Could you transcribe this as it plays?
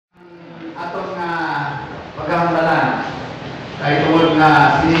atong pagkakamdalan. Kaya tungod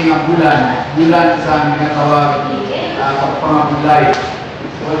nga sining nga bulan sa ginatawag pagpangabulay.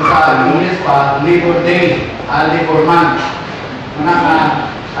 So sa English pa, Labor Day, Labor Month.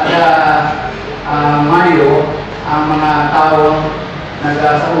 Ada Mayo, ang mga tao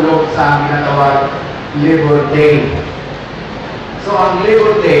nagsaulog sa ginatawag Labor Day. So ang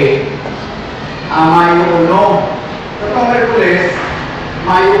Labor Day, Mayo 1. Katong Merkules,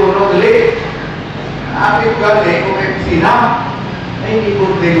 Mayo 1 gali. Api ko gali, kung may pisina, ay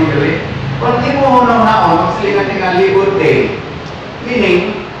Labor Day mo gali. Kung di mo naon, magsilingan nga Labor Day,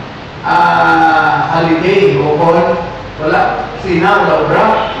 meaning, holiday, o kung wala pisina, wala obra.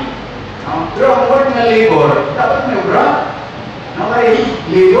 Pero ang word nga labor, dapat may obra. Okay,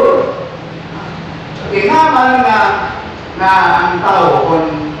 labor. Okay, nga man nga ang tao,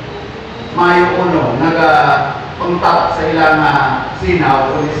 kung Mayo 1, nagpunta sa ilang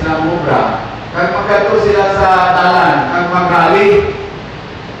sinaw, kung silang obra, kag magkato sila sa dalan, kag mag-rally,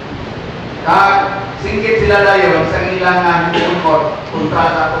 kag singkit sila dayon sa ilang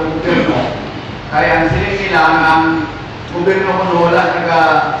kontrata sa gobyerno. Kaya ang siling nila ang gobyerno kuno wala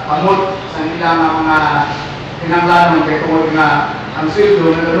nagakamot sa ilang mga pinanglanon kay tungod nga ang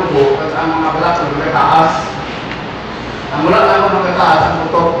sweldo nagalubo at ang mga balato nagataas. Ang wala lang nagataas ang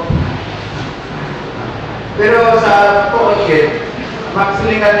putok. Pero sa tuwagit,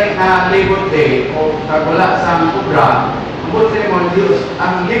 magsilingan na Labor Day o wala sa kubra,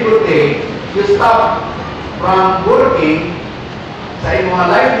 ang Labor Day, you stop from working sa iyong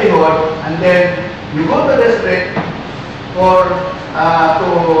livelihood and then you go to the street for to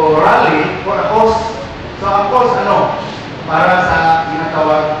rally for a cause. So ang cause para sa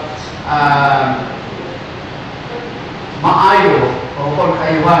ginatawag maayo o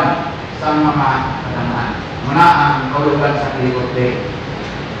pagkayuhan sa mga kanamaan. Muna ang kaulugan sa Labor Day.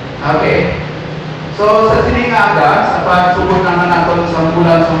 Okay. So sa siningaga, sa pagsubok naman natin sa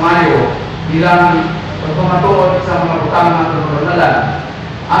bulan sa Mayo, bilang pagpamatuod sa mga butang na tununalan,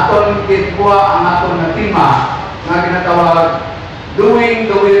 aton kitkuha ang aton na tema na ginatawag doing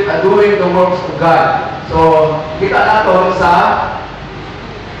the works of God. So kita naton sa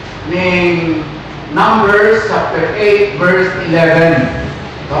ning Numbers chapter 8 verse 11.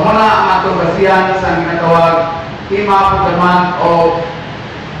 So muna ang atong basihan sa ginatawag tema for the month of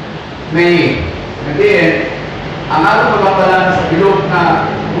May. Again, ang atong pagbabalan sa bilog na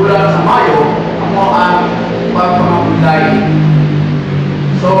bulan sa Mayo, ang pagpamabulay.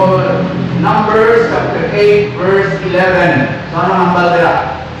 So Numbers chapter 8 verse 11. So ano ang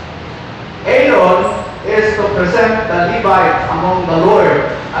baldera? Aaron is to present the Levites among the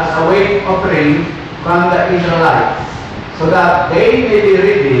Lord as a wave offering from the Israelites, so that they may be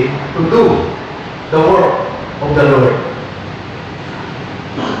ready to do the work of the Lord.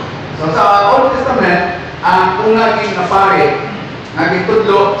 So sa Old Testament, ang naging napari, naging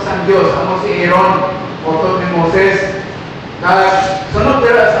tudlo sa Diyos, amo si Aaron, utod ni Moses. Sunod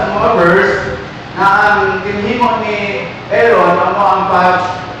dira sa mga verse, na ang tinhimo ni Aaron, amo ang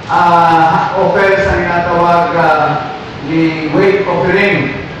offer sa ginatawag ni wave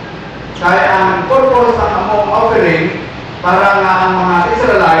offering. Kaya ang purpose ng among offering, para nga ang mga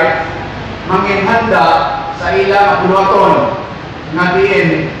Israelite manginhanda sa ilang puluhaton nga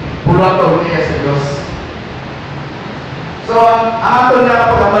diin puluhaton niya sa Diyos. So ang aton nga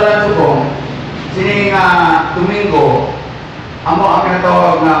pagkamalan subong sining Domingo, amo ang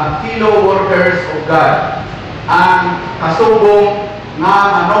kinatawag na fellow workers of God, ang kasubong nga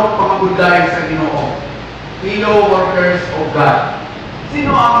manong pangabudlay sa Ginoo. Fellow workers of God.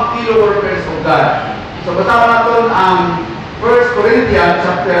 Sino ang fellow workers of God? So batawa natin ang 1 Corinthians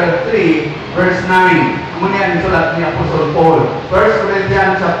chapter 3 verse 9. Amo niya ang sulat ni Apostol Paul. 1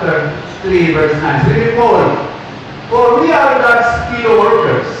 Corinthians chapter 3 verse 9. Sabi ni Paul, "For we are God's fellow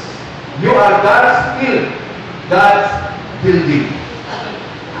workers. You are God's field, God's building."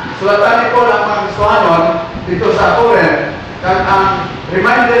 Sulatan ni Paul ang mga Kristohanon dito sa Corinth, kag ang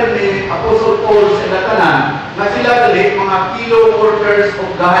reminder ni Apostol Paul sa Latanan na sila dali mga fellow workers of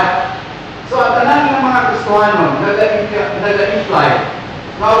God. So ang tanan ng mga Kristohanon nag-imply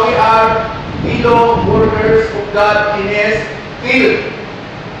na we are fellow workers of God in His field.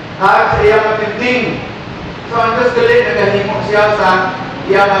 Kag sa iyang building. So ang Diyos dali nagahimo siya sa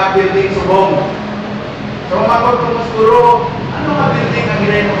iyang building subong. So mapagpumuskuro, ano nga building ang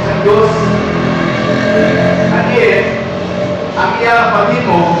ginahimo sa Diyos? Again, ang iyang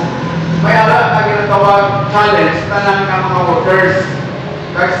paghimo, may ala na ginatawag challenge tanan ng mga workers.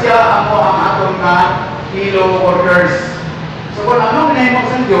 Kag siya ang atong nga fellow workers. So kung ano ginahimo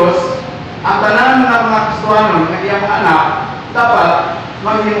sa Diyos, ang tanan ng mga Kristohanon, ng iyang mga anak, dapat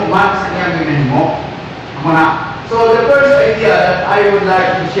maghimuman sa iyang ginahimo. So the first idea that I would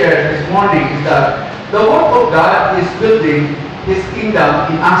like to share this morning is that the work of God is building His kingdom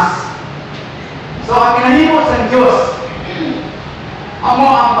in us. So ang ginahimo sa Diyos, amo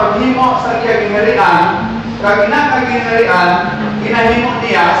ang paghimo sa iyang gingharian, kag ginaharian, ginahimo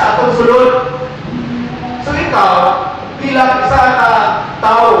niya sa atong sulod. So ikaw, bilang isa ka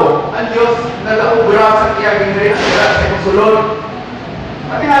tao, ang Diyos nag-aubra sa iyang gingharian sa atong sulod.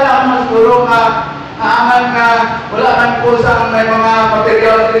 Pati nga lang mo siguro nga naaman nga wala man po sa may mga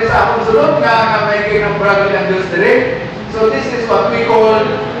material diri sa akong sulod nga may ginabra ang Diyos diri. So this is what we call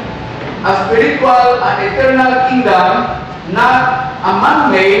a spiritual and eternal kingdom, not a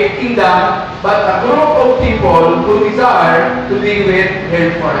man-made kingdom, but a group of people who desire to be with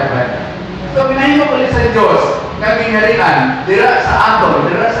Him forever. So pinahimo ulit sa Diyos nga gingharian dira sa aton,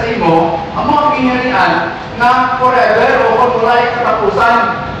 dira sa imo, amo ang gingharian na forever o kung walay katapusan.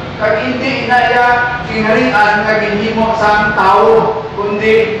 Kag hindi inaya gingharian nga ginhimo sa tao,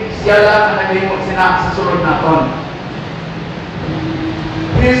 kundi siya lang ang naghimo sina sa sulod naton.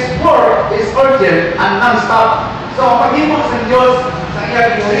 His work is urgent and non-stop. So ang paghimo sa Diyos sa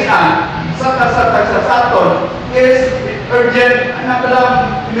iyang gingharian sa aton is urgent, ano lang,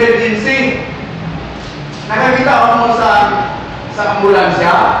 emergency. Nakakita mo sa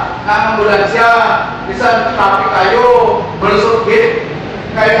ambulansya, na ang ambulansya, bisan traffic kayo, malusot gate.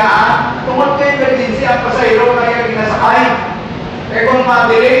 Kaya tungkol kay emergency ang pasahero kaya ginasakay. Kaya kung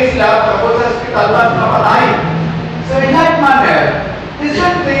ma-delay sila, tapos sa hospital at napatay. So in that manner, the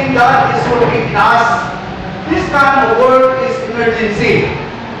same thing God is working in us. This kind of work is emergency.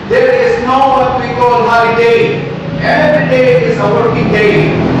 There is no what we call holiday. Every day is a working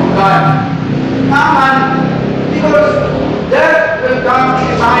day of God. Naman, because there will come a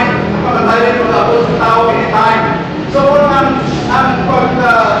time, napakatayin mo tapos sa tao anytime. So kung ang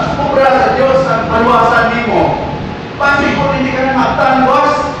pag-ubra sa Diyos ang paluwasan nimo, pati kung hindi ka na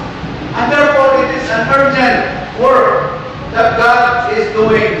magtanggos, and therefore it is an urgent work that God is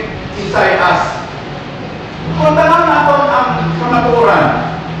doing inside us. Kung tanong natin ang kamaturan,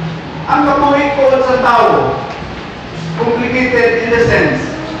 ang kabuhi ko sa tao, complicated in the sense,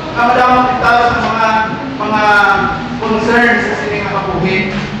 na madamang kita sa mga concerns sa sining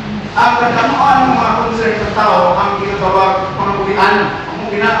kabuhi. Ang katamaan ng mga concern sa tao, ang ginatawag mga buhian,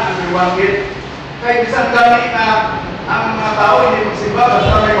 ang ginaan ng liwagit. Kaya isang gani na ang mga tao hindi magsimba,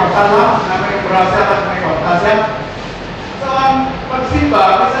 basta may pagkala, na may grasya at may pagkasya. So ang pagsimba,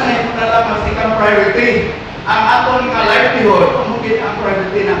 basta na ito na lang mas ikang priority. Ang aton nga livelihood, mungkin ang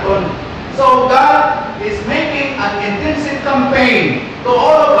priority naton. So God is making an intensive campaign to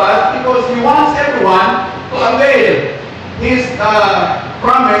all of us because He wants everyone to avail His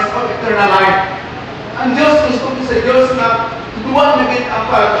promise of eternal life. Ang Diyos, gusto ko sa Diyos na tuwan na git ang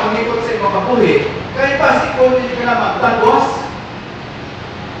pag-pangikot sa mga kabuhi. Kahit basi ko, hindi ka na magtagos.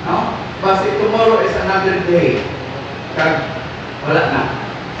 No? Basi tomorrow is another day. Kag wala na.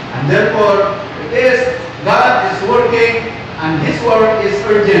 And therefore, it is God is working and His work is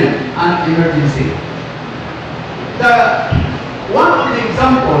urgent and emergency. One of the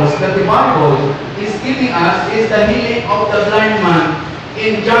examples that the Bible is giving us is the healing of the blind man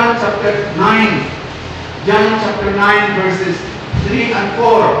in John chapter 9. John chapter 9 verses 3 and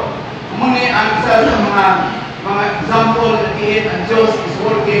 4. Muni ang isa sa mga example na ihin ang Diyos is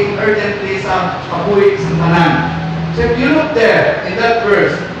working urgently sa kabuhi sa tanan. So if you look there in that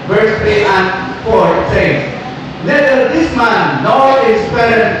verse 3 and 4, it says, neither this man nor his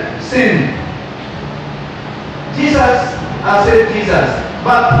parents sinned. Said Jesus,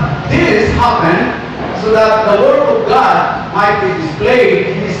 but this happened so that the word of God might be displayed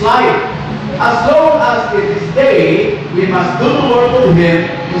in his life. As long as it is day, we must do the work of Him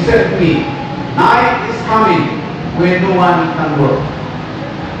who sent me. Night is coming when no one can work.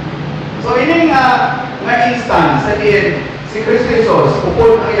 So ini nga instance sa si Kristo Jesus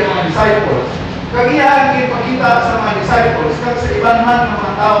upod ang iyang mga disciples. Kagiyang ipakita sa mga disciples kag sa iban man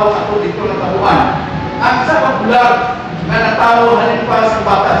mga tao ato dito natabuan. Ang isa ka bulag na natawo halin pa sa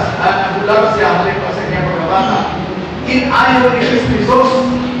batas at nabulag siya halin pa sa kanyang pagkabata. Inayo ni Kristo Jesus.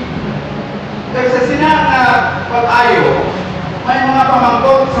 Kaya sa sinang pag-ayo, may mga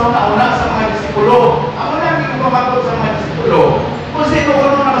pamangkot sa una sa mga disipulo. Ako na ang pamangkot sa mga disipulo. Kung sino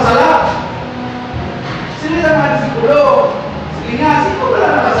ko na masala. Sila sa mga disipulo. Sige nga, sino ba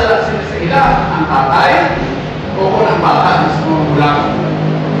na masala sila sa ila? Ang tatay o kung ang bata na sa mga bulang.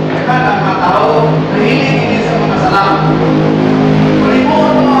 Kaya ang mga tao, nahilig sa mga sala.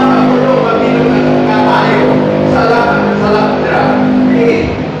 Palimuan ng mga napulo, pagbilog na tayo. Sala nila.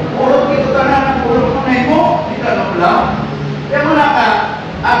 Puro kito ka na ng puro mo na mo, hindi ka na ulang. Kaya mo na ka,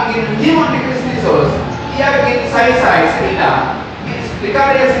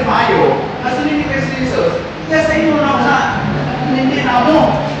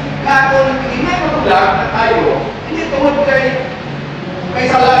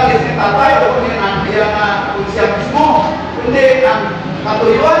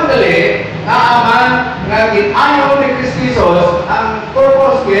 katuyuan gali nga aman nga ginayo ni Kristo ang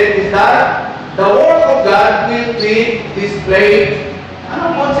purpose gid is that the word of God will be displayed.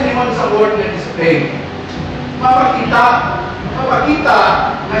 Ano mo sinimon sa word na display? Mapakita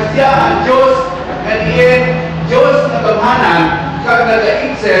na siya ang Diyos nga diin Diyos na gamhanan kag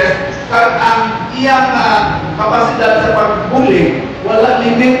nag-exist kag ang iyang kapasidad sa pagbuli wala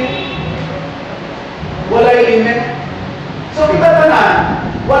limit. Walay limit. So kita tanan,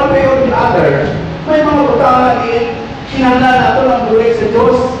 one way or the other, may mga butangan din, kinahanglan nato ng bulig sa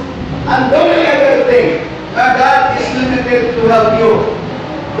Diyos. And don't ever think that God is limited to help you.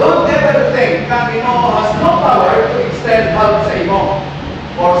 Don't ever think na Ginoo has no power to extend help sa imo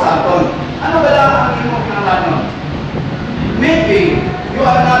or sa aton. Ano ba lang ang imong kinahanglan? Maybe you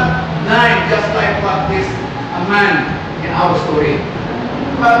are not blind just like what this a man in our story.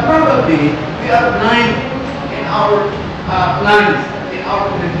 But probably we are blind in our plans, in our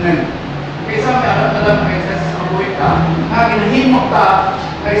commitment. Kaysa may alam kaysa sa buhay ka, ginahimo ka,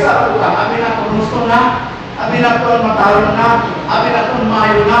 kaysa ako ka, amin na kung gusto na, amin na kung mataron na, amin na kung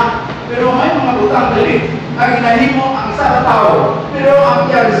maayo na. Pero may mga butang dali, ginahimo ang isa na tao, pero ang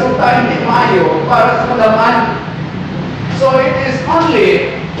kaya resulta hindi maayo para sa paglaman. So it is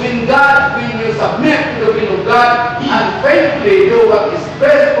only when God will submit to the will of God and faithfully do what is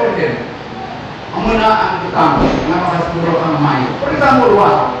best for Him, ang muna ang butang na makasiguro ang maayo. For example,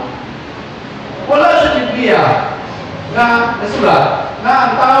 wala sa Biblia na nasulat na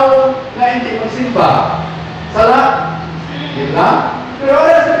ang tao na hindi magsimba sala. Diba? Pero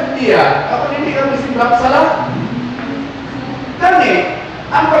wala sa Biblia, kapag hindi ka magsimba sala. Kani,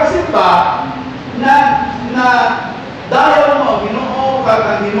 ang pagsimba na dayaw mo, Ginoo, kag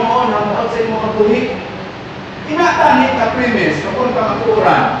ang Ginoo na muot sa imong buhi. Inatani ka premise kapag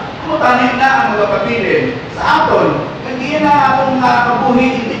kamaturan. Ang tani na ang magpabilin sa aton. Hindi na atong kabuhi,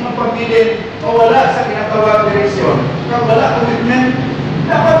 hindi magpabilin o wala sa kinatawag direksyon. Kag wala commitment,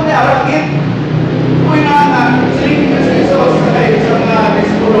 dapat niya arakit. Kung na silingin ka sa Isos sa mga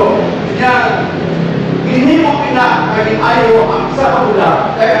disipulo, niya, hindi mo pinakaging ayaw ang sa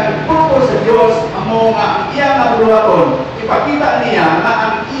kabula. Kaya ang purpose sa Diyos, amo nga ang iya nga buluhaton, ipakita niya na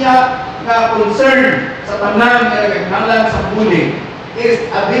ang iya nga concern sa tanan nga nagkakalan sa bulig is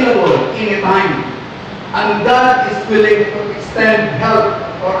available anytime. And God is willing to extend help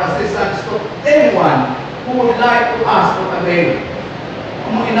or assistance to anyone who would like to ask for avail.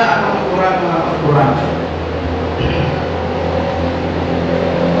 Kung inaan mga pagkuran.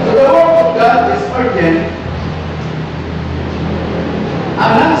 So the work of God is urgent. A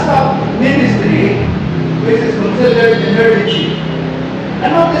non-stop ministry which is considered emergency.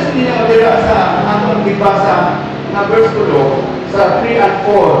 Notice niyo dira sa atong gibasa na verse 2 sa 3 and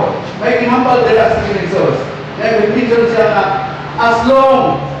 4. May ginambal dira sa Jesus. Nag-mention siya na as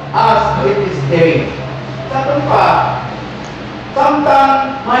long as it is day. Sa itong pa,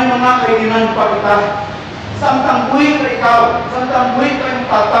 samtang may mga kainan pa kita, samtang buhay ka ikaw, samtang buhay ka yung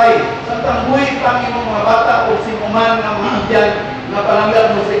tatay, samtang buhay ka yung mga bata o sinuman ng mga abyan na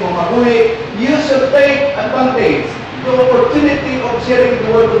palanggan mo sa imong mabuhi, you should take advantage the opportunity of sharing the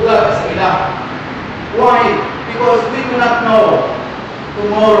word of God sa ila. Why? Because we do not know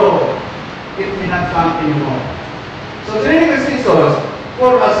tomorrow it may not come anymore. So, training as Jesus,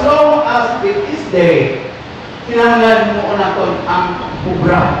 for as long as it is day, kinahanglan mo naton ang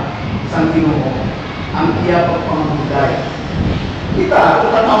obra sa Ginoo, ang iya pagpamumuday. Kita,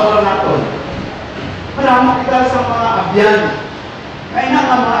 kung tanaw lang naton, marami kita sa mga abyan. Kaya na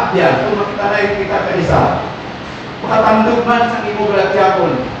ang mga abyan, kung makita na kita ka isa, makatandog man sa imo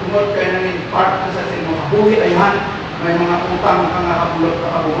balatyakon, tungod kayo nangin part na sa imo mabuhi ayhan, may mga utang ka nga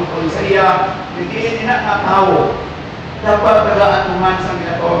kabubuton sa iya, hindi na nga tao, dapat tagaan man sa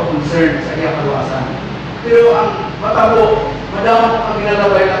ginatawag concern sa iya kaluwasan. Pero ang matabo, madamo ang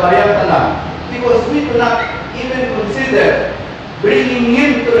ginalabay-labayan talang, because we do not even consider bringing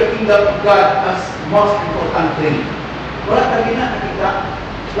Him to the kingdom of God as most important thing. Wala tagi na nakita.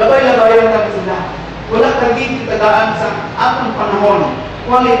 Labay-labayan lang sila. Wala tagi kitagaan sa atong panahon.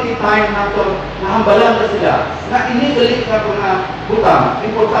 Quality time nato, nahambalan na sila. Na inigalit na mga butang,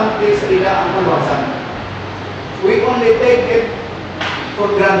 importante sa ila ang kaluwasan. We only take it for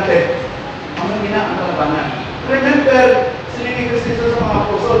granted. Ang gina ang kalabanan. Remember, sininig Kristo sa mga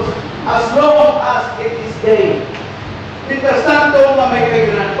apostles, as long as it is day. Mientras tanto na may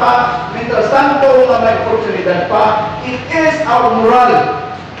kailangan pa, mientras tanto na may oportunidad pa, it is our moral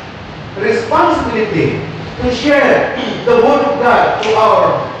responsibility to share the word of God to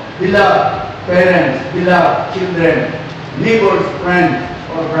our beloved parents, beloved children, neighbors, friends,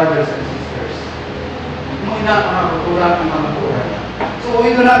 or brothers and sisters. Muna ang mga kulturan ng mga kulturan. So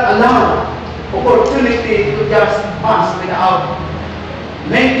we do not allow opportunity to just pass without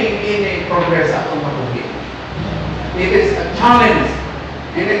making any progress at all. It is a challenge,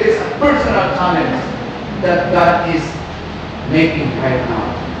 and it is a personal challenge that God is making right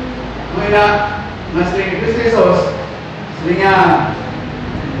now. Muna, mas rin Christos, sila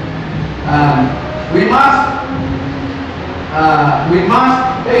we must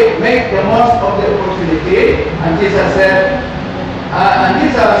make the most of the opportunity. And Jesus said, and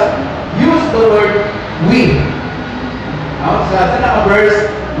Jesus used the word we. Sa sinang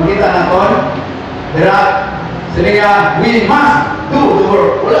verse, makita natin, sila we must do the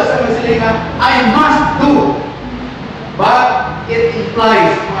work. Wala sa sila I must do. But it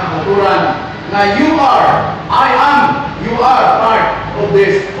implies, mga katuran, na you are, I am, you are part of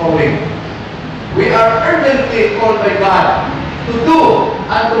this calling. We are urgently called by God to do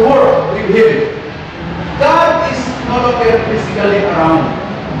and to work with Him. God is no longer physically around.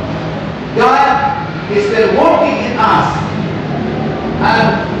 God is still working in us,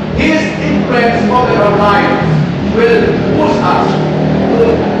 and His influence over our lives will push us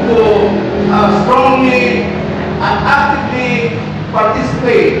to strongly and actively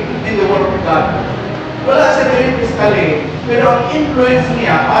participate in the work of God. Wala sa dili physically, pero ang influence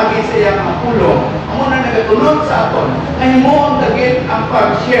niya pagi sa iyang makulong, amo na nagatunod sa aton, ay mo ang dagit ang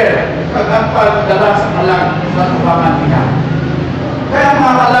pag-share kag ang pagdala sa kalag sa tubangan niya. Kaya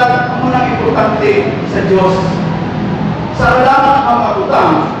mga kalag, amo na importante sa Dios. Sa lamang ang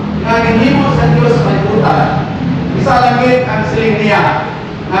magutang nga ginhimo sa Dios malibutan, isa langit ang siling niya,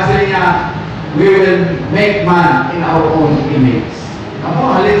 nga siling niya, we will make man in our own image.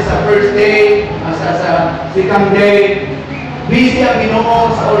 Amo halin sa first day, sa second day, busy ang Ginoo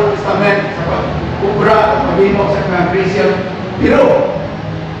sa Old Testament sa pag-ubra at paghimo sa mga Christian. Pero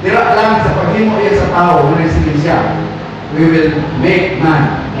dira lang sa paghimo iya sa tao, sige siya, we will make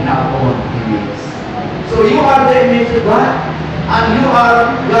man in our own image. So you are the image of God, and you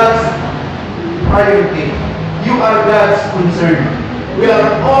are God's priority. You are God's concern. We are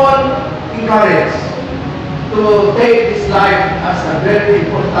all encouraged to take this life as a very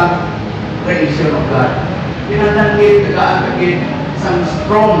important creation of God. Pinanangit, nag-aagagit, isang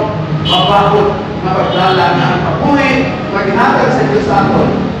strong, mabahot, mapagdala na ang kapuhin, maghinatag sa Diyos sa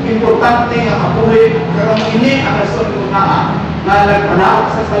aton. Importante ang kapuhin, karang ini ang rason ko na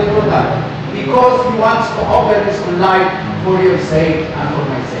nagpanawag sa salibutan, because He wants to offer His own life for your sake and for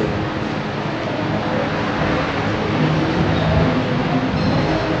my sake.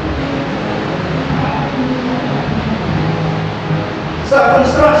 Sa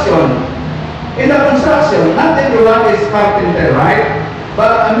construction, in the construction, not everyone is carpenter, right?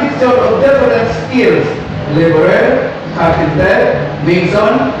 But a mixture of different skills: laborer, carpenter,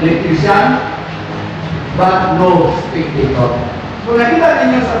 mason, electrician, but no spectator. Kung nakita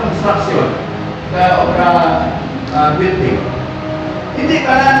ninyo sa construction, building, hindi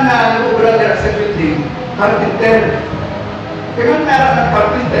ka lang nag-obra sa building, carpenter. Kaya meron ng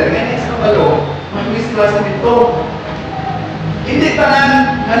carpenter, ngayon sa balo, mag-misla sa minto. Hindi pa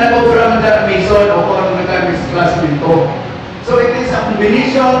na nag-obra ng mason o kung nag-misla sa minto. So it is a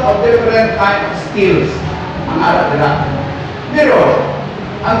combination of different kind of skills ang arat nila. Pero,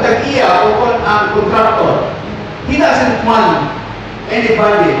 ang tag-iya o kung ang contractor, he doesn't want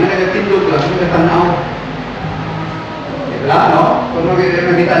anybody na nagtindog lang, nagtanaw. Diba, no? Kung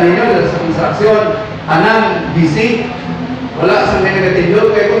nakita ninyo sa construction, anang busy, wala sa may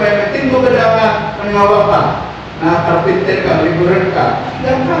nagtindog, kaya kung may nagtindog ka daw na pangawa pa, na carpenter ka, laborer ka,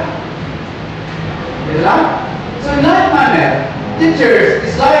 ilan ka. Diba? So in like manner, teachers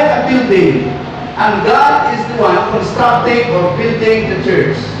is like a building, and God is the one constructing or building the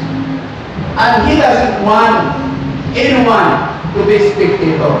church. And He doesn't want anyone to be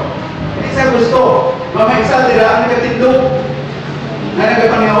spectator. Hindi siya gusto, mamaisa nila ang nagatindog, na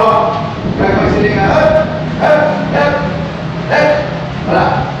nagapangawa, kaya magsiling nga, wala.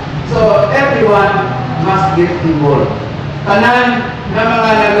 So everyone must get involved. Tanan na mga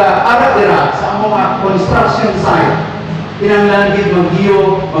nag-arat-ira sa mga construction site, pinanglangit,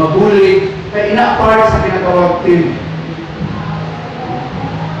 mag-iyo, mag-bulig, kaya ina-part sa pinatawag team.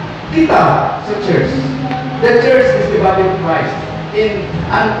 Kita sa church. The church is the body of Christ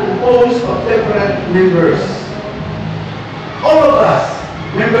and composed of different members. All of us,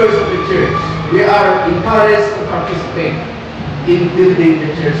 members of the church, we are encouraged to participate in building the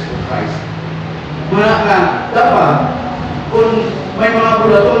church of Christ. Muna nga, dapat, kung may mga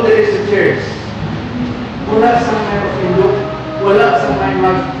bulaton dito sa church, wala sa may mapindok, wala sa may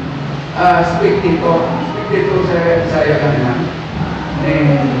spectator sa iya kanina.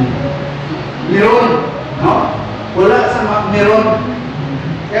 Meron, no? Wala sa meron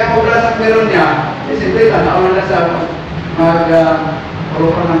meron niya, siyempre, tanaw na sa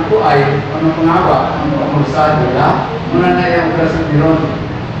pulukan ng kuay, ano pangawa, ano pangusado, muna na yung oras ng meron.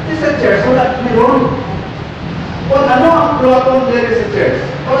 Sa church, wala meron. Kung ano ang pulukan dito sa church,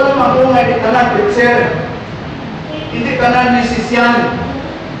 wala naman kung hindi tanan preacher, hindi tanan musician,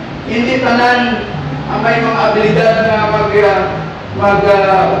 hindi tanan may mga abilidad na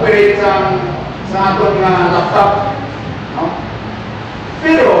mag-operate sa ating laptop. No?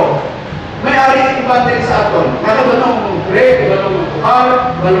 Pero, may ari iba din sa aton. Kaya balong break, balong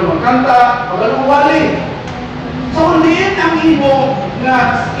tukar, balong magkanta, balong wali. So, liit ang imo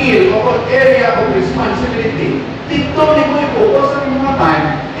na skill o area of responsibility. Dito ni mo i-focus sa mga time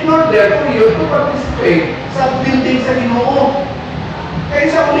in order for you to participate sa building sa Ginoo. Kaya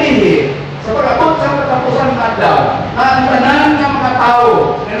sa ulihi, sa pag-abot sa katapusan ng adlaw, na ang tanan ng mga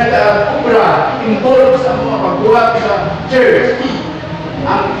tao na nag-ubra, involved sa mga pagbuhat sa church,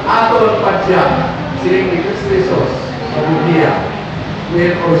 ang aton padya, siling ni Christos, Jaruda,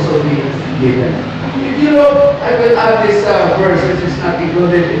 will also be given. If you look, I will add this verse which is not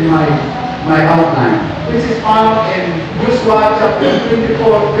included in my outline, which is found in Joshua chapter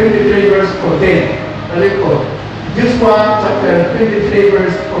 23 verse 14. Balik ko. Joshua chapter 23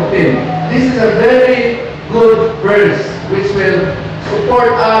 verse 14. This is a very good verse which will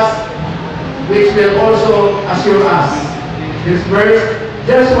support us, which will also assure us. This verse,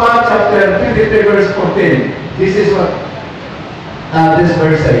 Joshua chapter 23 verse 14. This is what this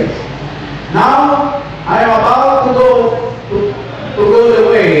verse says. Now I am about to go the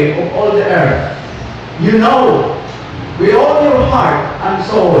way of all the earth. You know with all your heart and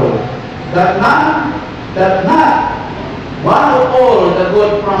soul that not one of all the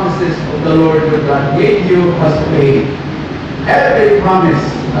good promises of the Lord your God gave you has failed. Every promise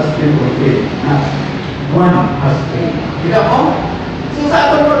has been fulfilled. Not one has failed. Kita mo? So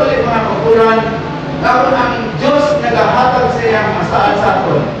sa aton mo ulit mga kapuran, kapag ang Diyos nagahatag sa iyang masaad sa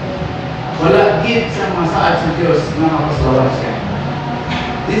aton, wala git sa masaad sa Diyos na mapasawa siya.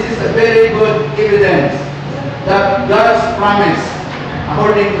 This is a very good evidence that God's promise,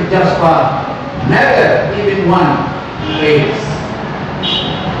 according to Joshua, never even one fails.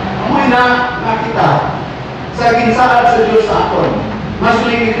 Amoy na nakita sa ginsaad sa Diyos sa aton. Mas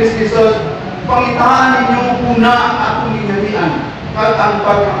ni Kristus, pangitaan ninyong una ang akong ginhalian at ang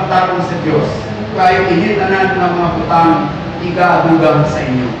pagkakatakon sa Diyos. Kaya initanan ng mga putang ika-adugang sa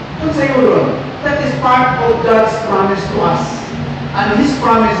inyo. Kung sa iyo, that is part of God's promise to us. And His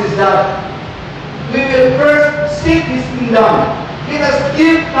promise is that we will first seek His kingdom. Let us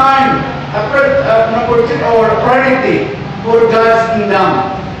give time, or priority for God's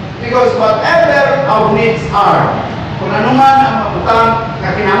kingdom. Because whatever our needs are, kung ano man ang maputang,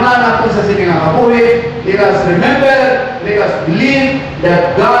 kakinahanglan natin sa sining kabuhi, let us remember, let us believe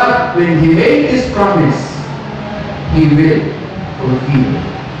that God, when He made His promise, He will fulfill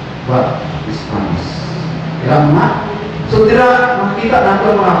what His promise. Kailangan na? So, dira, makita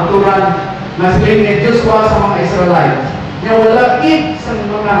natin mga katuran na siling ni Joshua sa mga Israelites na wala gid sa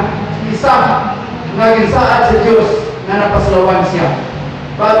mga isa na ginsaad sa Diyos na napaslawan siya.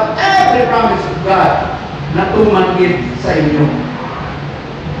 But every promise of God na tumanggit sa inyo.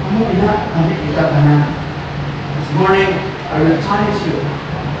 Ano ina ang kita ka na? This morning, I will challenge you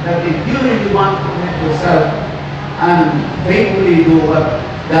that if you really want to commit yourself and faithfully do what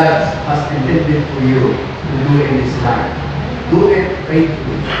God has intended for you to do in this life, do it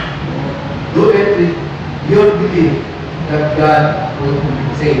faithfully. Do it with your belief that God will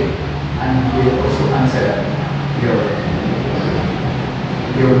compensate and will also answer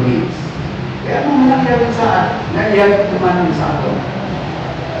your needs. Kaya kung nangyari saan, nangyari naman sa ato.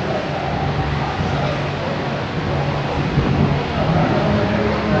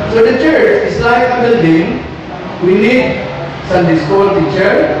 So the church is like a building. We need Sunday school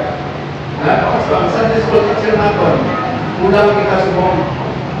teacher. So ang Sunday school teacher natin, ulang kita subong.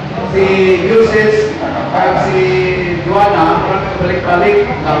 Si Yusis, at si Joanna, parang balik-balik,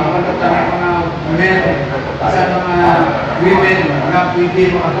 naman ng mga men, sa mga women na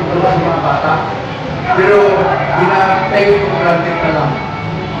pwede makatutulong sa mga bata. Pero, ginatake for granted na lang.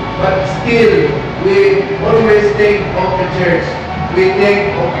 But still, we always think of the church. We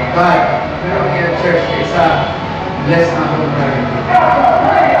think of God. Pero ang church, isa, bless na akong granted.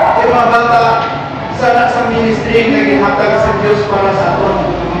 Sa mga bata, sana sa ministry, naging hatag sa Diyos para sa aton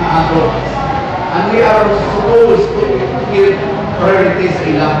mga adults. And we are supposed to give priority sa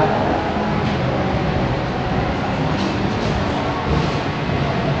ila.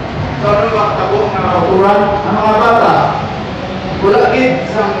 So, ano makatagong na kauturan? Ang mga bata, kulagid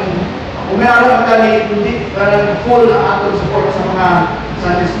sa umiarap ka ni hindi full na atong support sa mga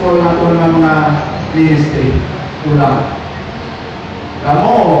Sunday school na ito ng mga ministry. Kulang.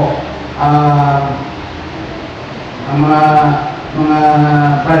 Kamo, ang mga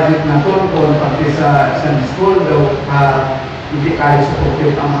project na ito kung pati sa Sunday school daw hindi kaya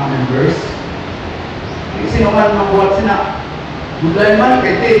supported ang mga members. Sino man mabuhat sina? Mudlay man,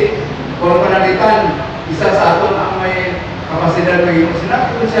 kaya kung panalitan, isa sa aton ang may kapasidad ng iyong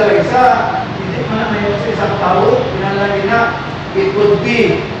sina, kung siya lang isa, hindi man na sa isang tao, pinalagin na, it would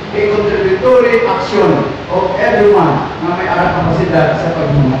be a contributory action of everyone na may arang kapasidad sa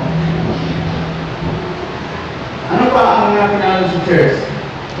pagmuno. Ano pa ang mga kinala sa church?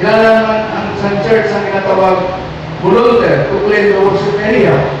 Kilala naman ang sa church ang kinatawag volunteer to clean the worship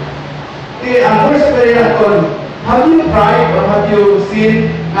area. Ang worship area ito, have you tried or have you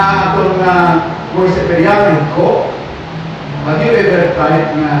seen na itong worship area ko? Have you ever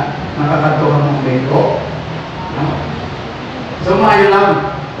tried na nakakatuhan ng bento? No? So, maayo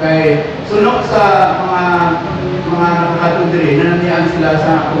lang. Kay sunod sa mga nakakatundiri na nandiyan sila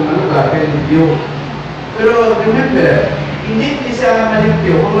sa kung lugar, kay limpyo. Pero remember, hindi siya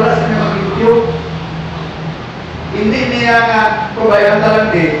malimpyo. Kung wala sa malimpyo, hindi niya nga pabayaan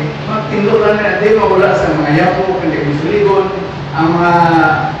talang din, magtindok lang na hindi mawala sa mga yapo, hindi misuligon, ang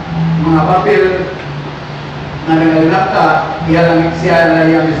mga papel na nangalap ka, siya na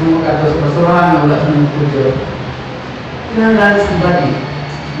yung mismo magkato sa basurahan na wala sa mga studio. Kailangan somebody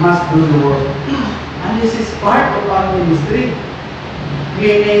must do the work. And this is part of our ministry,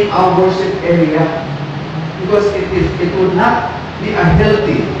 cleaning our worship area. Because it would not be a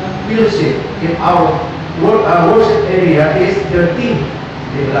healthy fellowship if our worship area is dirty.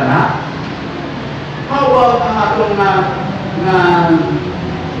 Di ba na? How about ang atong na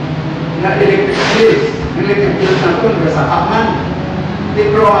electric bills? Electric bills na ito, nagkasakap man.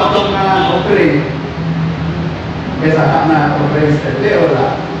 Di pero atong offering, nagkasakap na offering stable o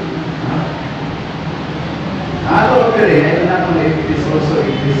wala. Atong offering, ito na itong it is also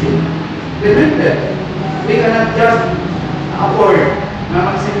increasing. Remember, we cannot just afford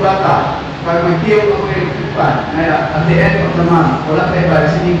na magsimba ka pag mag-hiyog ako yung electric at the end of the month, wala tayo ba?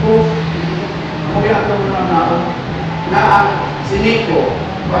 Siniko, kaya ito mo na ang siniko,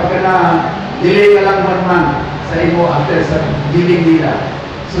 pagka na delay ka lang 1 month sa imo after sa giving nila,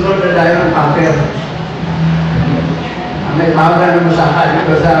 sunod na tayo ng paper. Ang may paper na masahan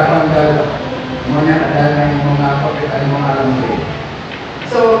ito sa panggal mo niya na dahil ng mga paper ay mga alam mo.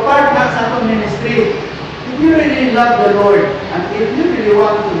 So, part na sa itong ministry, if you really love the Lord, and if you really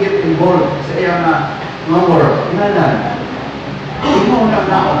want to get involved sa iyang mga work, inanan, imo na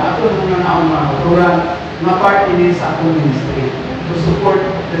naon, ato na naon mga katuran, na part ini sa atong ministry to support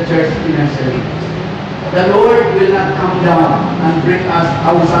the church financially. The Lord will not come down and bring us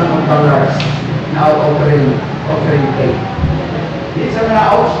thousands of dollars in our offering pay. Di sa mga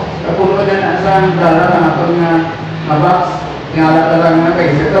out, kapag na sa dollar na atong box, tingalata lang na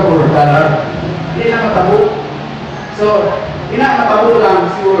kayo sa $4. Hindi na matabo. So, inamatabo lang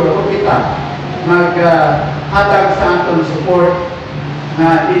siguro kung kita maghatag sa atong support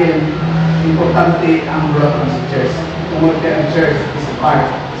na importante ang growth ng church. Kung ang church is a part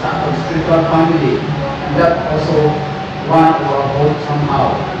sa atong spiritual family, and that also one of our hope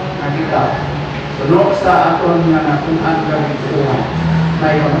somehow na kita. Sunod sa atong nakunhan kami Tuhan na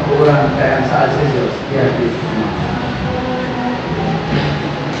yung nakulang kaya sa sa Diyos. Kaya dito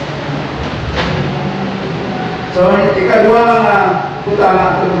so, ikadwa nga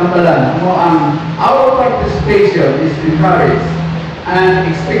putama itong namalan mo ang our participation is encouraged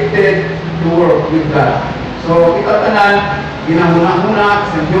and expected to work with God. So, kita tanan, ginamuna-muna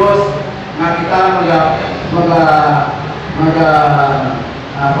sa Diyos nga kita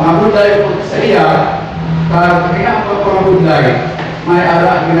pangabudlay sa iya kaya kaya ang pagpangabudlay may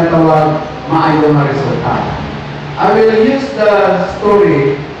ara ginatawag maayo na resulta. I will use the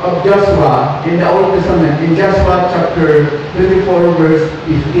story of Joshua in the Old Testament, in Joshua chapter 24, verse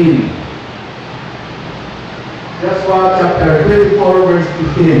 15. Joshua chapter 24, verse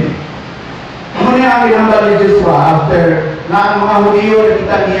 15. Ano niya ang ginambal ni Joshua after na ang mga Hudiyo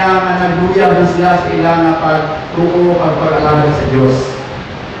nakita niya na nagbuya na sila sa ilang na pagtuo at pag-alaga sa Diyos.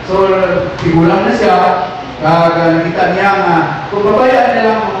 So, tigulang na siya, nakita niya na kung babayaan nila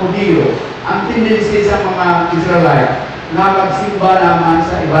ang mga Hudiyo, ang tendency sa mga Israelite na magsimba naman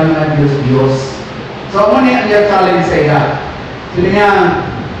sa iba na Diyos-Diyos. So, ano niya ang challenge sa iya? Sila niya,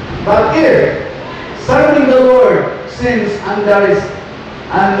 but here, serving the Lord seems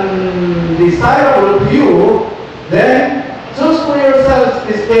undesirable to you, then choose for yourselves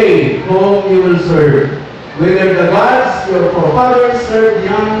this day whom you will serve, whether the gods your forefathers served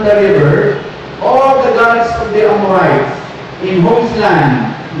beyond the river, or the gods of the Amorites, in whose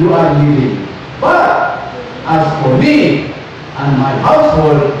land you are living. But as for me and my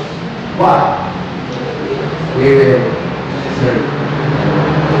household, what? We will serve.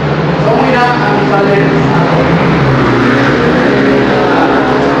 So muna ang challenge sa akin.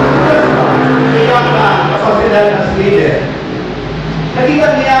 Iyang kapasidad as leader.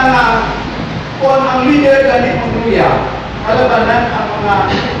 Nakita niya na kung ang leader ganit magluya, kalabanan ang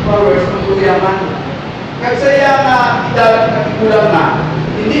mga followers magluyaman. Kagsaya na edad nakikulang na,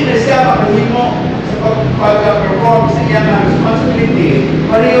 hindi na siya makahimo sa pag-perform sa iyang responsibility,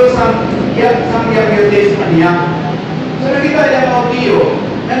 pareho sa iyang niya. So nakita niya mga video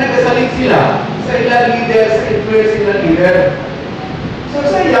na nagkasalit sila sa ilang leader, sa influence ilang leader. So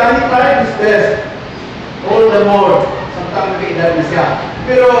sa iya, he tried his best, all the more, samtang nag-edad na siya.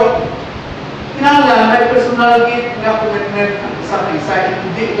 Pero, kinala, may personal gift na commitment ang isang isa,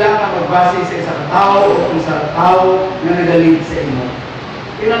 hindi lang na magbase sa isang tao o kung sa tao na nagalit sa inyo.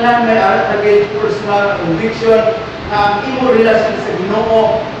 Kinala, may arat personal conviction na ang imo relasyon sa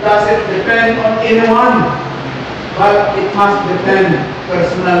Ginoo doesn't depend on anyone, but it must depend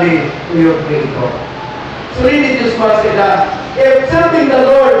personally to your Creator. So really, Diyos pa sila, if serving the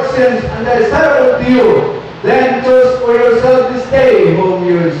Lord seems undesirable to you, then choose for yourself this day whom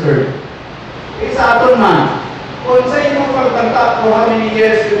you will serve. Sa aton man, kung sa inyong pagtanta for how many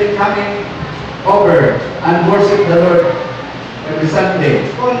years you've been coming over and worship the Lord every Sunday,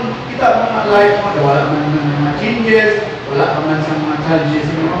 kung kita mo mga life mo, wala man mga changes, wala man sa mga challenges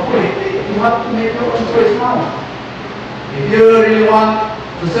in your life, you have to make your own choice now. If you really want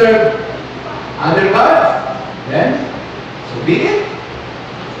to serve other gods, then so be it.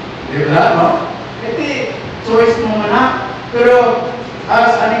 Diba, no? Iti, choice mo na. Pero,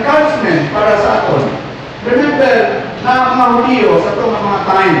 as an encouragement para sa aton, remember na mga Hudiyo sa itong mga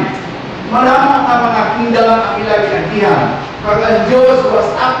time, maraming ang mga kingdom ang ilang ginagdihan. Pag ang Diyos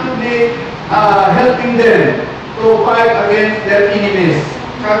was actively helping them to fight against their enemies.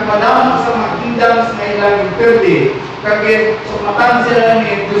 Kag maraming sa mga kingdoms na ilang imperde, kag sumatan sila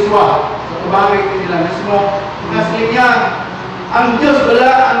ni Joshua sa tubangin nila mismo. Nasli niya, ang Diyos wala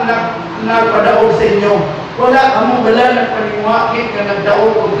ang nagpadaog sa inyo. Wala kamo wala nagpaniwakit na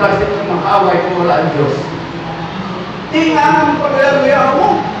nagdaog kung kasi ng mga away kung wala ang Diyos. Di nga ang paglaluya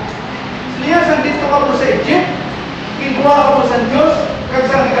mo. Siliya, saan dito ka mo sa Egypt? Kikuha ka mo sa Diyos? Kag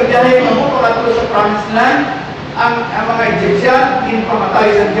saan ikabiyahe ka mo pagkatulo sa promised land? Ang mga Egyptian, hindi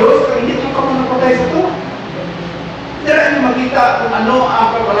pamatay sa Diyos, kag hindi ka mo napatay sa ito. Dira niyo makita kung ano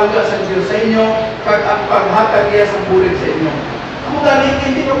ang pagpalangga sa Diyos sa inyo, kag ang paghatag niya sa bulit sa inyo. Kamu galing,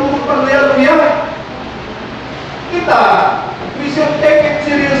 hindi ka mo magpaglaluya. Kita, we should take it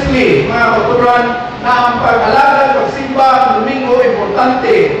seriously, mga katuran, na ang pag-alaga, pagsimba, ang Domingo,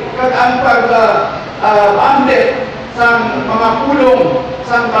 importante. Kag ang pag-ambit sa mga pulong,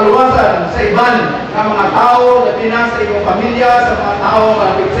 sa kaluwasan, sa iban, ng mga tao, labi na sa iyong pamilya, sa mga tao,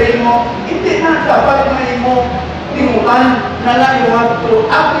 malapit sa imo, hindi na dapat na imo timutan na lang you have to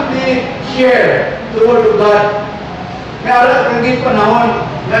actively share the Word of God. May arat kang panahon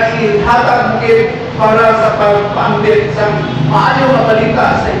na ihatag mo para sa pagpaambit sa maayo na balita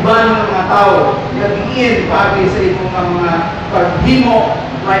sa ibang mga tao. Nag-iin pagi sa imong mga paghimo,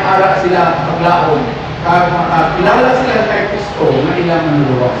 may ara sila paglaon. Kag makakilala sila kay Kristo na ilang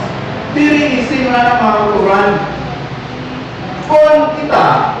manluwas. Diri ising na mga kuran. Kung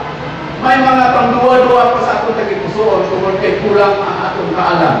kita, may mga pangduwa-duwa pa sa atong tagipusoon kung kay kulang ang atong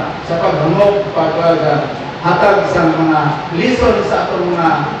kaalam sa paghangop, paghatag sa mga lison sa atong mga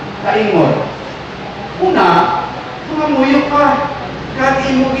kaingon. Una, mga muyok ka, kag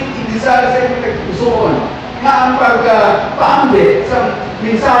imugit idisal sa imong tagipusoon nga ang pagpaambit sa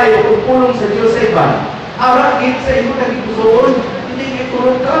mensahe o pulong sa Diyos sa iban, arakit sa imong tagipusoon, hindi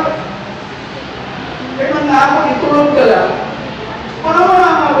itulog ka. Kaya man nga ako, itulog ka lang, mga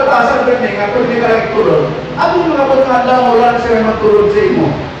mga batasan ka nga, kung hindi ka lang itulog, ako mga batanda mo lang siya matulog sa imo.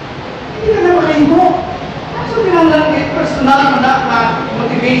 Hindi ka na makaimo. So, pinanggit personal na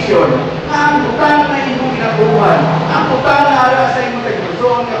motivation na ang butang na imong ginabuhan, ang butang na ara sa imong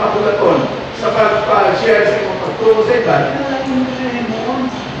tagipusoon nga kabulaton sa pag-share sa imong pagtulong sa iban,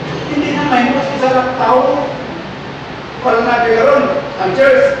 hindi na may mas isa lang tao. Parang natin karon, ang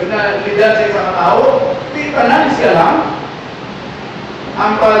church, pinalidan sa isang tao, tanan siya lang.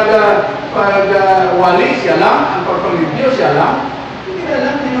 Ang pag-wali siya lang, ang pagpalibyo siya lang, hindi na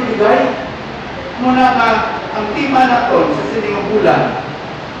lang dinubigay. Muna nga, ang tima na to sa sining bulan,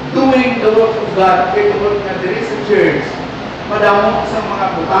 doing the work of God, kaya work na diri sa church, madamo sa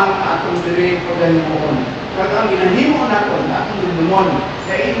mga butang na atong diri pagdahimuon. Kaya ang ginahimo natin, atong ginumon,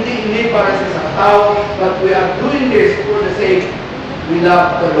 na hindi para sa tao, but we are doing this for the sake we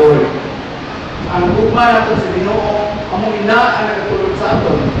love the Lord. Ang gugma natin sa Ginoo, ang ina ang nagtulog sa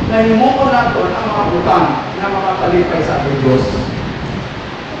aton, na himuon natin ang mga butang na makakalipay sa ating Diyos.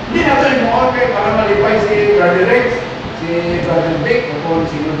 Hindi natin himuon kayo para malipay si Brother Rex, si Brother Vic, o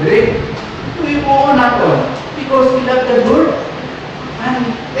si Roderick. Himuon natin because we love the Lord.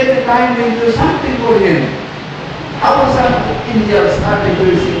 And every time we do something for Him, our angels are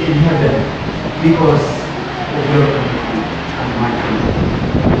rejoicing in heaven because of your commitment.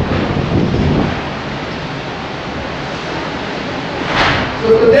 So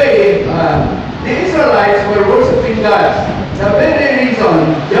today, the Israelites were worshiping gods. The very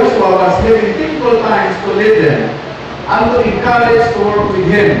reason Joshua was having difficult times to lead them and to encourage to work with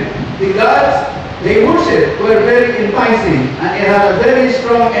him. The gods they worship were very enticing and it had a very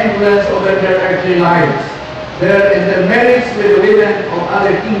strong influence over their earthly lives. Their marriage with the women of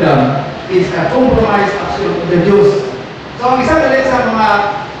other kingdom is a compromise action of the Jews. So ang isa ulit sa mga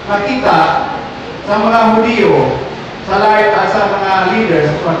makita sa mga Hudiyo, sa mga leaders,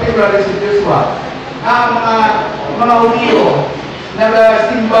 particularly si Joshua, ang mga Hudiyo na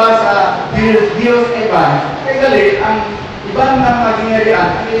simba sa Diyos Eban, kaya galit ang ibang ng mga ginarian,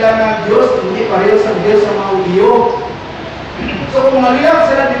 ang ilang ng Diyos, hindi pareho sa Diyos sa mga Hudiyo. So kung maliyak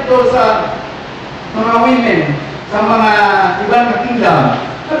sila dito sa mga women, sa mga ibang na kingdom,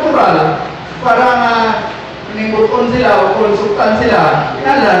 natural, parang piningkukon sila o konsultan sila,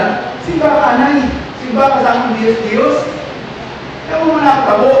 kinalan, simba ka anay, simba ka sa akong Diyos-Diyos. Kaya mo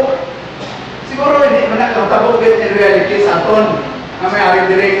manakatabo. Siguro hindi manakatabo in reality sa aton, na may aring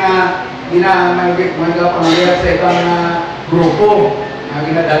dire nga ginapangaliyak sa ibang grupo na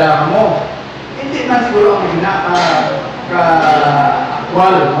ginadala mo. Hindi man siguro ang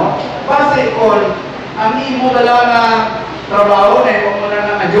ka-akwal, no? Base on, ang imo dala na trabaho na imo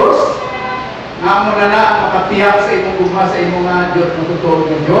muna na Diyos, nga mo na makatiyak sa imong gugma sa imong Diyos, matutulog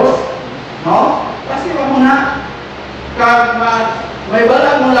ng Diyos, no? Kasi mo muna, may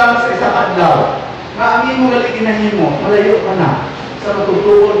bala mo lang sa isang adlaw, nga ang imo gali ginahimo, malayo ka na sa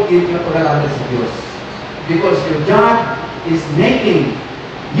matutulog gid nga pag-alala sa Diyos. Because your job is making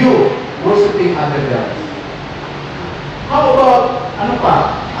you worshiping other gods. How about, ano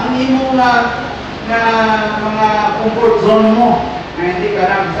pa, ang imo na mga comfort zone mo, na hindi ka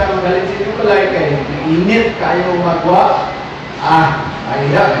na bisa magalit sa inyo kalay kayo, init kayo magwa,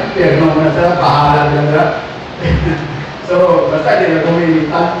 ayda, pero mo na sa bahala na. So, basta di na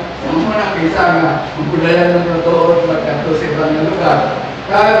kumilitan, sa mga kaysa nga, magpulayan ng totoo, magkanto sa ibang lugar,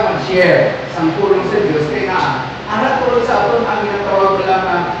 kaya mag-share sa pulong sa Diyos, kaya nga, anak tulong sa aton ang ginatawag nila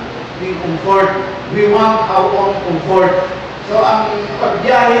na yung comfort. We want our own comfort. So, ang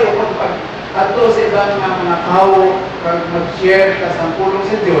pagbiyahe o pagkanto sa ibang mga tao, pag mag-share ka sa pulong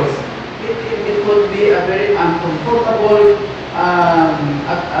sa Diyos, it would be a very uncomfortable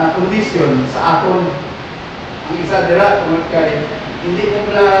condition sa aton. Ang isa dira, tungkol kay, hindi mo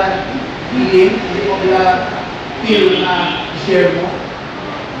pala feeling, hindi mo pala feel na share mo.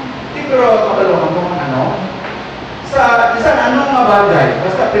 Hindi pero kapalokan mo kung ano. Sa isang anong mga bagay,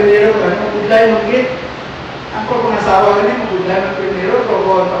 basta primero ka, magudlay mo git. Ang kung pangasawa ka niya, magudlay mo primero,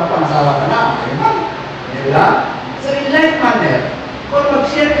 kung pangasawa ka na. Diba? So in like manner, kung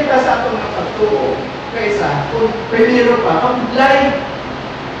mag-share kita sa atong mga pagtuo, kaysa kung primero pa, magudlay.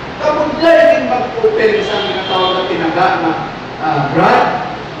 Kapag din mag-open sa tinatawag na tinaga na Brad,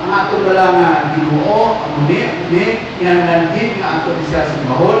 ang ato wala nga Ginoo, ang muni, kinalangin nga ato siya sa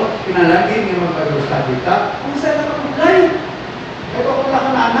mahol, kinalangin nga magpag-usta dita, kung saan na kapag-lay? Kaya kung wala ka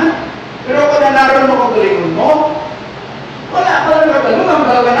nanan, pero kung nanaroon mo kung galingon mo, wala ka lang kagalong, ang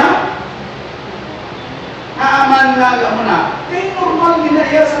balaga na. Naaman nga mo na, kaya normal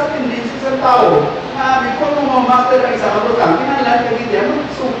ginaya sa tendency sa tao, before mo ma-master ang isang kabutang, kinalaan ka gindi,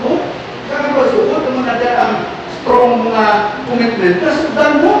 mag-sugod. Kaya mag-sugod, kung nandiyan ang strong mga commitment,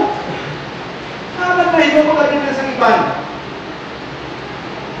 nasugdan mo. Nagmahin mo ka din sa iban.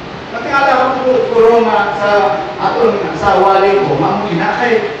 Natingala ko puro nga sa aton, sa wali ko, mamuna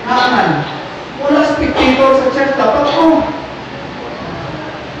kay naaman. Wala spectator sa church, dapat ko.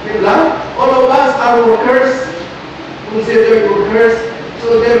 Diba? All of us are workers, considered workers.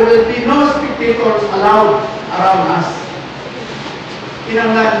 So there will be no spectators allowed around us.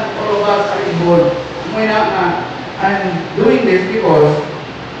 Kinanglan, all of us are involved. I'm doing this because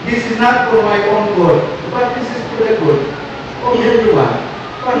this is not for my own good, but this is for the good of everyone.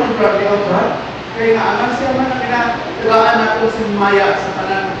 Paano grabe ang God? Kaya nga, anong siya man na kinagalaan natin si Maya sa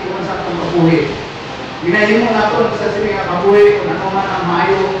kanang iwan sa itong mabuhi. Ginahimo naton sa sining nga kabuhi kung ano man ang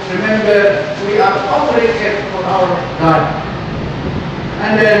maayo. Remember, we are offering it for our God.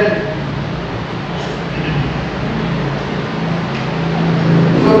 And then,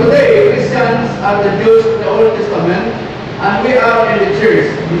 so today, Christians are the Jews of the Old Testament, and we are in the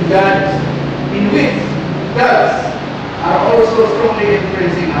church in which gods are also strongly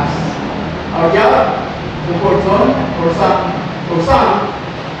influencing us. Our job, comfort zone, for some,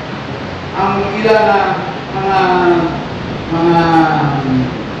 ang ilan na mga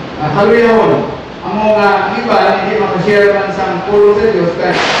kaluyahon, ang mga iba hindi makashare man sa pulong sa Diyos,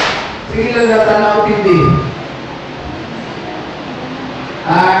 kaya sige lang na tanaw TV.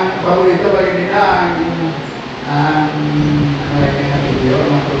 Ang paborito ba nila ang video,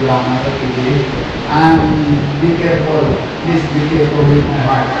 ang programa sa TV, ang be careful, please be careful with my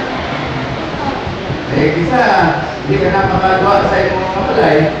heart. Eh, kisa, hindi ka na makagawa sa iyong mga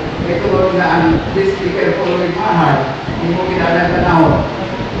kapalay, ito na ang please be careful with my heart, hindi mo kinadaganaw,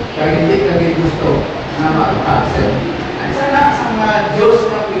 kaya hindi ka gusto na makakasel. Ay sana sa mga Diyos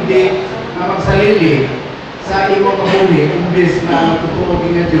na pwede na magsalili sa iyong kahuli, imbis na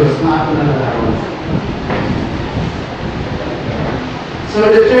magtutuogin na Diyos na ako na nalaroon. So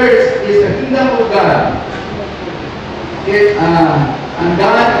the church is the kingdom of God. And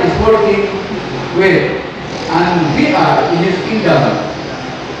God is working with, and we are in His kingdom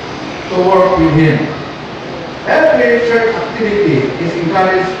to work with Him. Every church activity is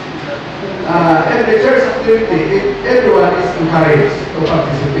encouraged. Every church activity, everyone is encouraged to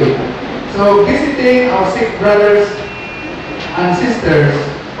participate. So visiting our sick brothers and sisters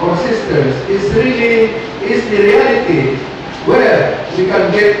is the reality where we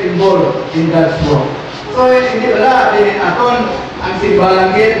can get involved in God's work. So hindi wala din aton ang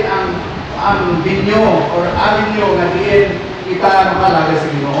simbalangit ang binyo or avenue nga diin kita makalaga sa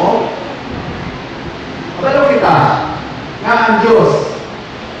Ginoo. Pero kita nga ang Dios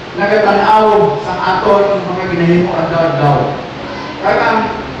nagatanaw sa aton mga ginahimo adlaw-adlaw. Kaya ang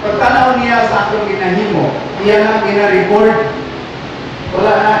pagtanaw niya sa aton ginahimo, iya na gina-record.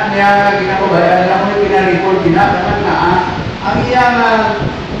 Wala na niya ginapabayaan lang mo gina-record ginagawa na ang iya nga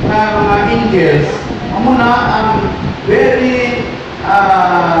mga angels, muna ang very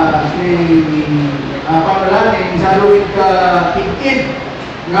pamalaning saluwit ka ikit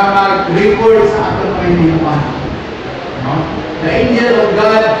nga mag-record sa aton mga hinimuan. No? The angel of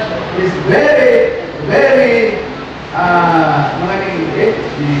God is very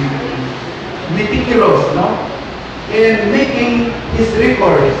meticulous, no? In making his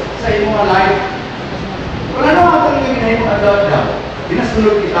records sa imong life. Wala na aton nga ginahimo adlaw-adlaw.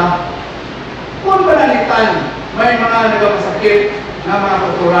 Dinasulod kita. Kung panalitan, may mga nagkasakit na mga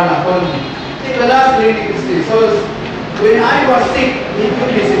kuturan aton. Tikala sa ni Kristo Jesus, when I was sick, did you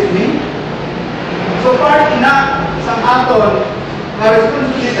visit me? So part na sa aton na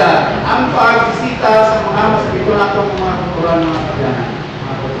responsibilidad ang pagbisita sa mga masakito nato mga kuturan mga kabyanan.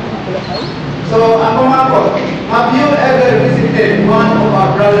 So ang pumako, have you ever visited one of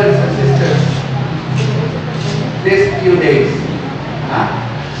our brothers and sisters these few days? Ha?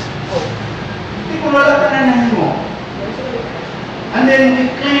 Hindi ko wala ka na mo. And then we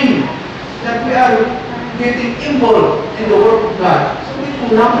claim that we are getting involved in the work of God. So we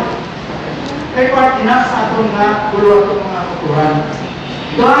kulang. Kaya part sa aton nga kulwa itong mga kuturan.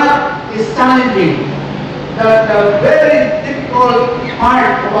 God is challenging the very difficult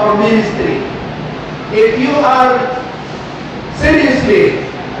part of our ministry. If you are seriously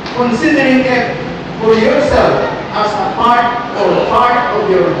considering it for yourself as a part of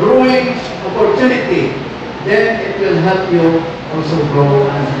your growing opportunity, then it will help you also grow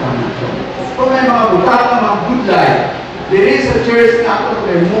and become mature. Kung may mga butang, mga good life, there is a church na ako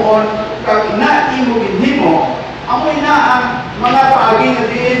kaimuon, kag ina-imo ginhimo, amoy na ang mga paagi na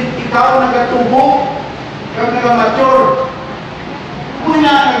din, ikaw nagatubo, kag nag-mature,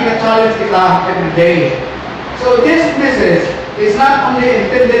 muna nag-challenge kita every day. So this message is not only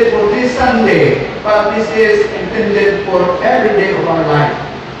intended for this Sunday, but this is intended for every day of our life.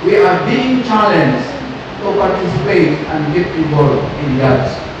 We are being challenged to participate and get involved in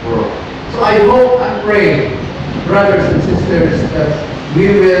God's work. So I hope and pray, brothers and sisters, that we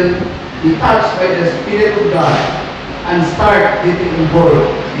will be touched by the Spirit of God and start getting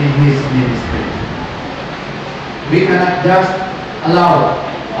involved in His ministry. We cannot just allow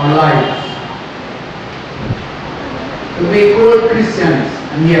our lives to be called Christians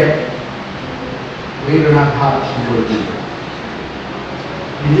and yet we do not have involvement.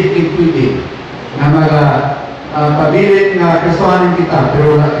 Hindi pwede na pabilin na kasuhanin kita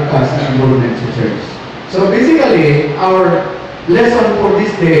pero wala kita sa involvement sa church. So basically, our lesson for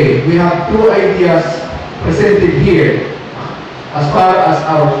this day, we have two ideas presented here as far as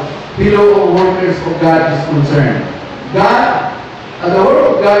our fellow workers of God is concerned. God, the Word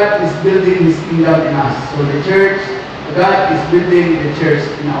of God is building His kingdom in us. So the church, God is building the church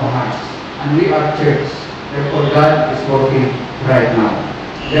in our hearts. And we are church. Therefore, God is working right now.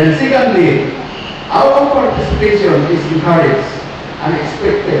 Then secondly, our participation is encouraged and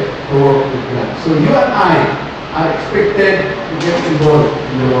expected to work with God. So you and I are expected to get involved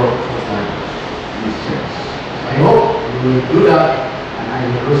in the work of God in this church. I hope you will do that, and I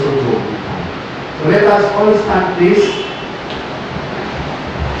will also go with God. So let us all stand, please.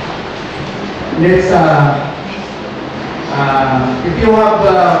 Let's, if you have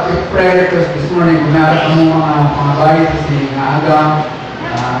a prayer request this morning, kung meron ka mong mga bahay sa sinaaga,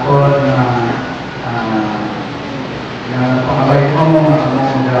 or pangabay ko mo,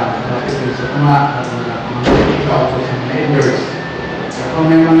 sa mga ikaw po sa mga elders. Kung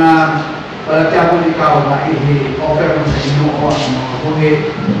may mga palatyapon ikaw na i-offer mo sa inyo o ang mga buhi,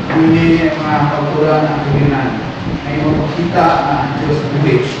 hindi mga pagtulan ng kahinan na ipapakita na ang Diyos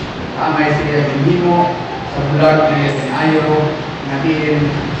buhi. Amay siya hindi mo sa bulag na yung ayaw na diin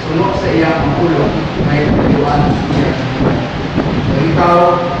sunod sa iyang ang ulong may katuloan siya. So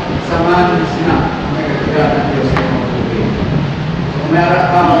ikaw, samahan sina may katuloan ng Diyos sa iyong buhi. So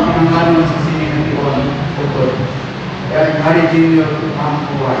mayara ka pinangganon sa sining ng iwan putol. Kaya encouraging you to come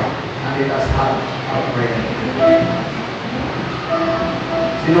forward and let us have our prayer.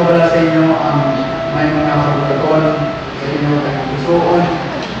 Sino wala sa inyo ang may mga kabukaton sa inyo kanyang gustoon?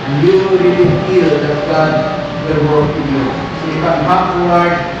 And you really feel that God will work in you. So you can come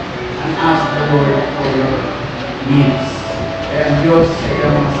forward and ask the Lord for your needs. Kaya ang Diyos sa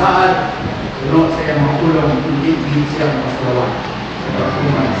iyong mga saad, sunod sa iyong mga tulong, hindi siya masawa sa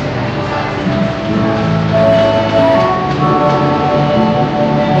pagkuman sa iyong mga saad.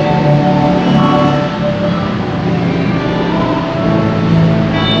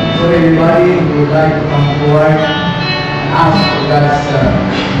 So everybody who would like to come forward, ask for God's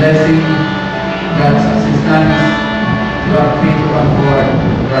blessing, God's assistance. You are free to come forward,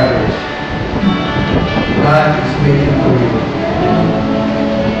 brothers. God is waiting for you.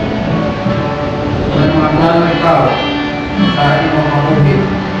 Kung mga plano ikaw sa iyong mabuhi,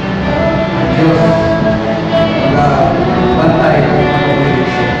 ang Diyos magbantay at mabuhi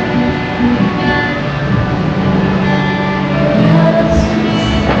siya.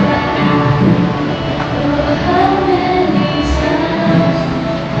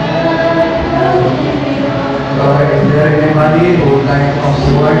 Is there anybody who would like to come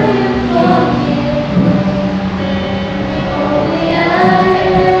forward?